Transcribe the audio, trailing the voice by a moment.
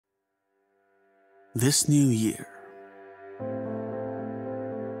This new year,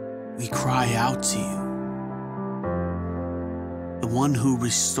 we cry out to you, the one who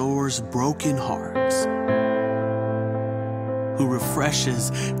restores broken hearts, who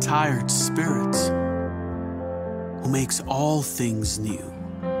refreshes tired spirits, who makes all things new.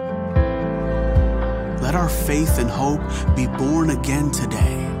 Let our faith and hope be born again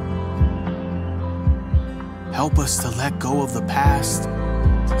today. Help us to let go of the past,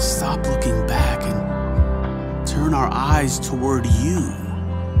 to stop looking back and turn our eyes toward you.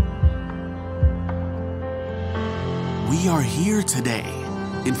 We are here today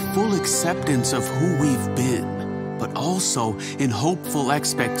in full acceptance of who we've been, but also in hopeful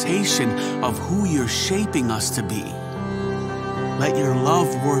expectation of who you're shaping us to be. Let your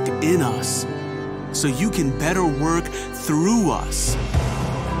love work in us so you can better work through us.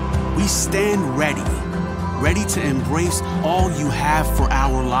 We stand ready to embrace all you have for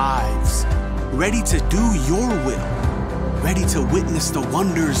our lives, ready to do your will, ready to witness the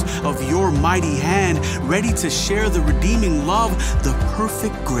wonders of your mighty hand, ready to share the redeeming love, the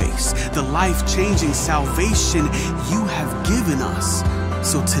perfect grace, the life-changing salvation you have given us.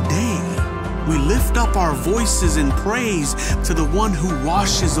 So today, we lift up our voices in praise to the one who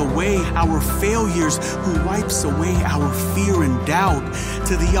washes away our failures, who wipes away our fear and doubt,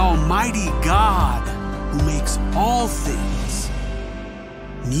 to the Almighty God who makes all things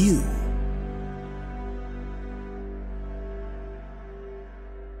new.